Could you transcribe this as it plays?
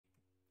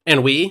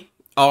And we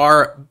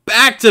are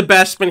back to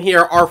Bespin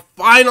here. Our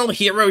final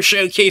hero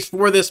showcase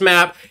for this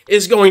map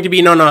is going to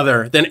be none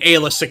other than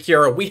Aayla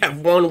Secura. We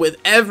have won with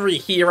every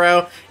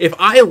hero. If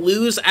I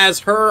lose as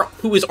her,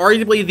 who is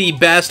arguably the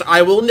best,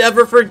 I will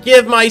never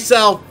forgive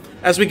myself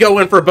as we go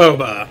in for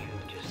Boba.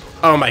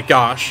 Oh my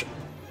gosh.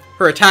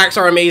 Her attacks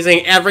are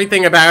amazing,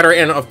 everything about her,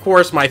 and of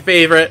course my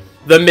favorite,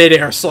 the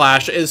mid-air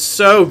slash is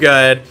so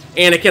good.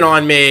 Anakin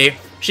on me.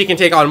 She can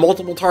take on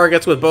multiple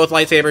targets with both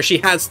lightsabers. She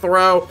has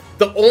throw.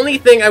 The only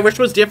thing I wish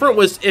was different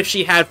was if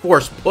she had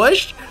force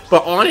push,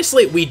 but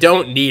honestly, we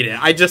don't need it.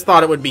 I just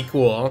thought it would be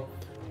cool.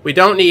 We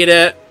don't need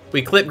it.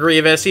 We clip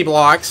Grievous. He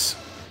blocks.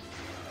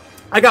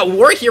 I got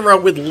War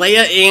Hero with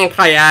Leia and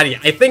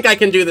Kayati. I think I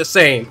can do the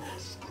same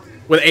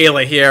with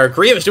Aayla here.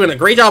 Grievous doing a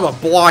great job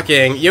of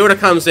blocking. Yoda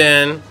comes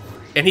in,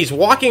 and he's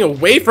walking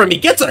away from me.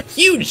 Gets a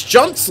huge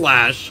jump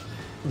slash.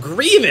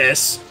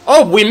 Grievous.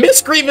 Oh, we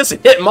missed Grievous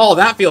and hit Maul.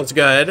 That feels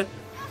good.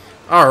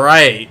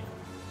 Alright.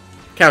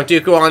 Count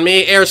Dooku on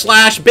me. Air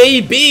slash,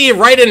 baby!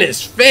 Right in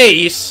his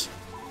face!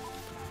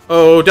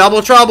 Oh,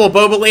 double trouble.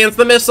 Boba lands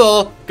the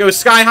missile. Goes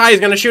sky high. He's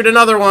gonna shoot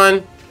another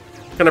one.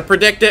 Gonna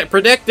predict it.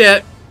 Predict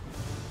it.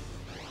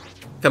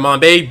 Come on,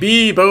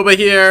 baby. Boba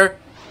here.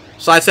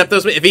 Sidestep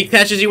those. If he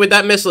catches you with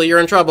that missile, you're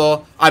in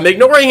trouble. I'm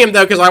ignoring him,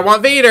 though, because I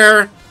want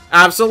Vader.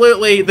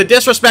 Absolutely. The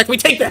disrespect. We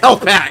take the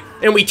health back,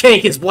 and we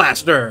tank his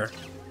blaster.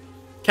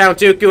 Count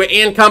Dooku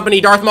and company,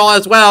 Darth Maul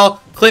as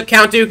well. Clip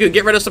Count Dooku,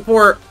 get rid of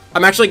support.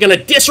 I'm actually going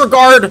to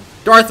disregard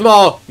Darth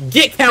Maul,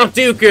 get Count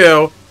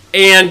Dooku,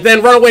 and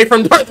then run away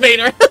from Darth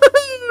Vader.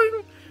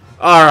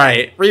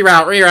 Alright,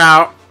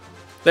 reroute.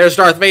 There's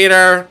Darth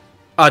Vader.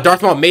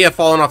 Darth Maul may have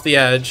fallen off the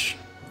edge.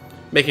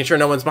 Making sure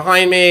no one's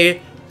behind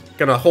me.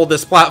 Gonna hold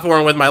this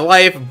platform with my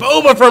life.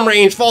 Boba from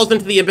range falls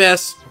into the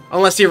abyss,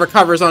 unless he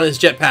recovers on his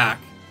jetpack.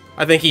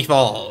 I think he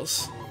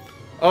falls.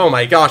 Oh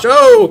my gosh.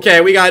 Oh,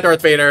 okay, we got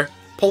Darth Vader.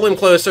 Pull him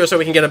closer so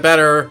we can get a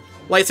better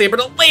lightsaber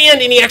to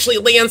land, and he actually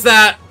lands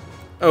that.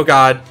 Oh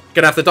god.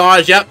 Gonna have to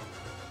dodge, yep.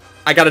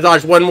 I gotta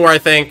dodge one more, I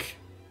think.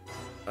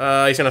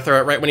 He's gonna throw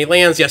it right when he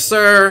lands, yes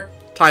sir.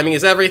 Timing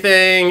is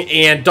everything,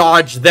 and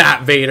dodge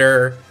that,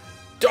 Vader.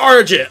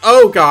 Dodge it!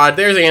 Oh god,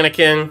 there's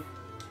Anakin.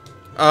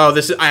 Oh,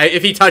 this is,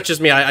 if he touches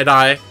me, I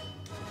die.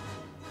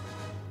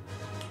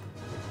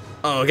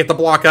 Oh, get the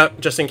block up,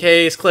 just in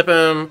case, clip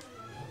him.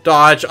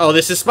 Dodge, oh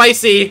this is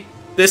spicy.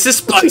 This is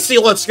spicy,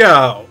 let's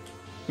go.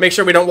 Make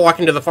sure we don't walk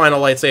into the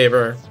final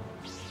lightsaber.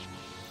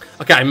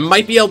 Okay, I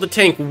might be able to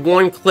tank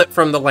one clip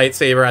from the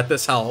lightsaber at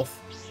this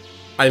health.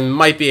 I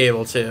might be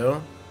able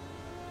to.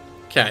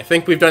 Okay, I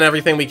think we've done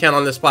everything we can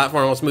on this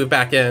platform. Let's move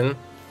back in.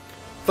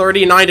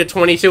 39 to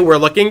 22, we're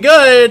looking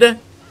good.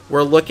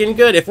 We're looking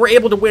good. If we're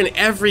able to win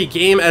every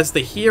game as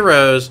the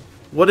heroes,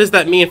 what does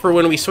that mean for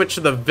when we switch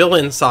to the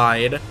villain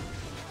side?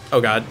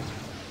 Oh god.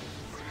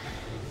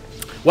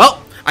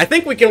 Well, I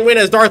think we can win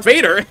as Darth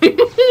Vader.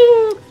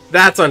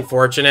 That's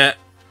unfortunate.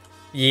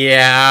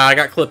 Yeah, I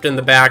got clipped in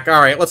the back.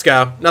 Alright, let's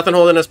go. Nothing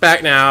holding us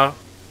back now.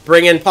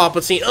 Bring in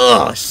Palpatine.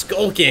 Ugh,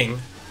 skulking.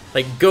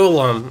 Like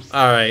Golem.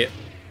 Alright.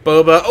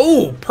 Boba.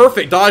 Oh,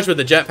 perfect dodge with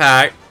the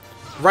jetpack.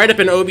 Right up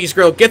in Obi's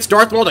grill. Gets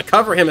Darth Maul to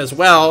cover him as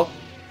well.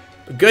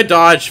 Good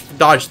dodge.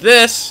 Dodge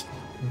this.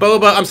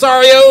 Boba. I'm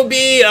sorry,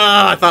 Obi.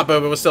 I thought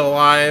Boba was still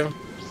alive.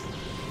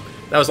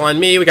 That was on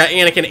me. We got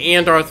Anakin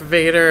and Darth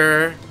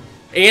Vader.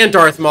 And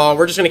Darth Maul.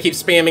 We're just going to keep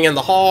spamming in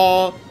the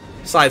hall.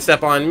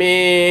 Sidestep on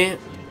me.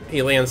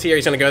 He lands here.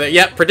 He's going to go there.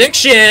 Yep.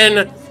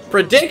 Prediction.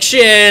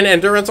 Prediction.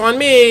 Endurance on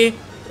me.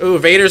 Ooh,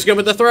 Vader's good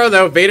with the throw,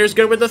 though. Vader's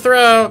good with the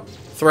throw.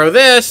 Throw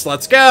this.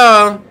 Let's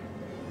go.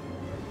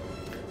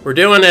 We're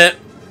doing it.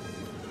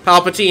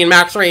 Palpatine,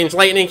 max range.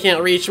 Lightning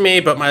can't reach me,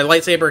 but my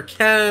lightsaber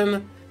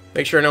can.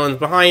 Make sure no one's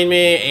behind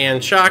me.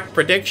 And Chuck.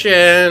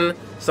 Prediction.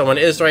 Someone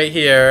is right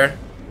here.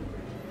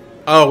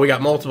 Oh, we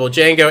got multiple.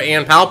 Jango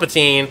and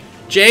Palpatine.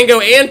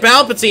 Jango and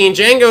Palpatine.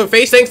 Jango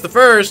face tanks the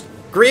first.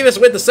 Grievous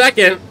with the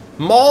second.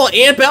 Maul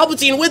and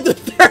Palpatine with the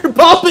third.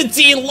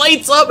 Palpatine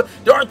lights up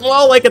Darth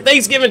Maul like a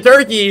Thanksgiving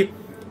turkey.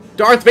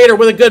 Darth Vader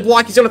with a good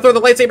block. He's going to throw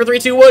the lightsaber 3,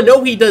 2, 1.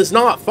 No, he does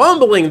not.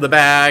 Fumbling the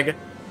bag.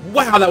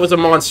 Wow, that was a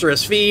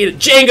monstrous feed.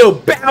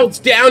 Jango bounce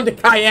down to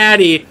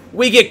Kayati.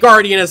 We get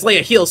Guardian as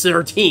Leia heals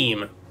her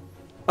team.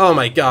 Oh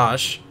my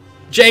gosh.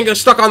 Jango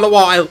stuck on the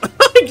wall.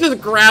 I just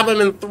grab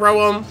him and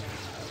throw him.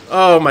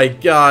 Oh my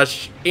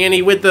gosh.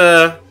 Annie with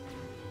the...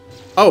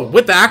 Oh,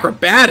 with the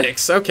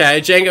acrobatics.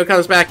 Okay, Jango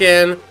comes back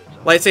in.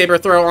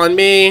 Lightsaber throw on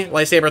me.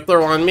 Lightsaber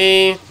throw on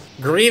me.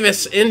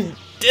 Grievous in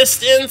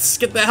distance.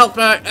 Get the health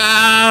back.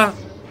 Ah.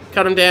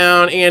 Cut him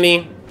down.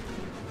 Annie.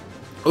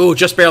 Ooh,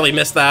 just barely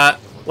missed that.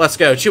 Let's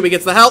go. Chewie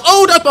gets the health.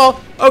 Oh, Darth Maul.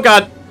 Oh,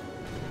 God.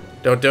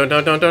 Don't.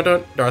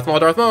 Darth Maul,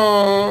 Darth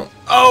Maul.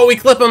 Oh, we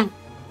clip him.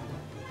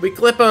 We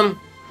clip him.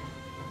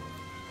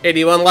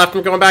 81 left.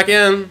 I'm going back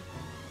in.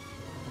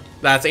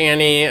 That's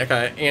Annie.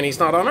 Okay, Annie's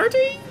not on our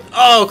team.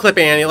 Oh, clip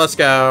Annie. Let's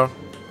go.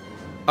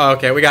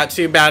 Okay, we got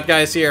two bad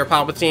guys here.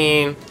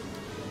 Palpatine.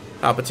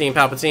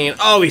 Palpatine.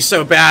 Oh, he's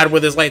so bad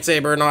with his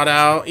lightsaber not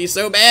out. He's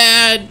so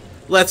bad.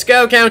 Let's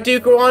go, Count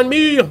Dooku on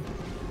me.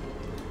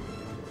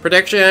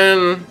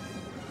 Prediction.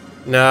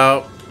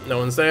 No, no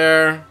one's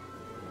there.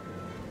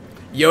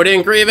 Yoda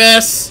and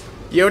Grievous!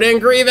 Yoda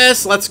and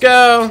Grievous, let's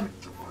go!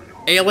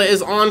 Aayla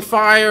is on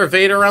fire.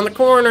 Vader around the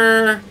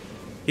corner.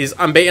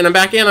 I'm baiting him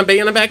back in. I'm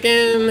baiting him back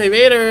in. Hey,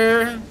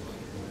 Vader.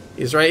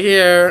 He's right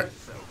here.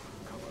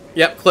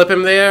 Yep, clip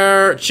him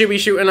there. Chewie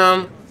shooting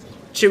him.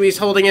 Chewie's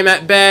holding him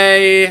at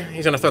bay.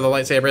 He's gonna throw the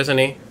lightsaber, isn't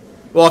he?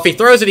 Well, if he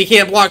throws it, he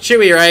can't block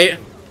Chewie, right?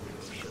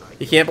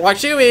 He can't block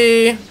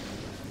Chewie.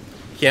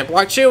 Can't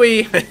block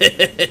Chewie.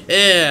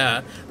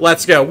 Yeah.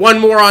 Let's go. One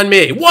more on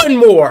me. One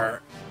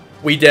more.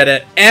 We did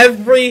it.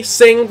 Every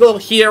single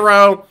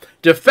hero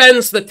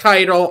defends the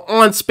title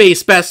on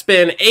Space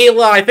Bespin.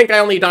 Aayla, I think I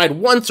only died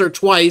once or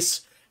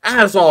twice.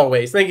 As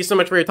always, thank you so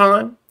much for your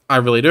time. I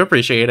really do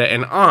appreciate it,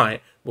 and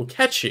I will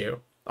catch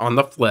you on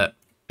the flip.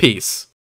 Peace.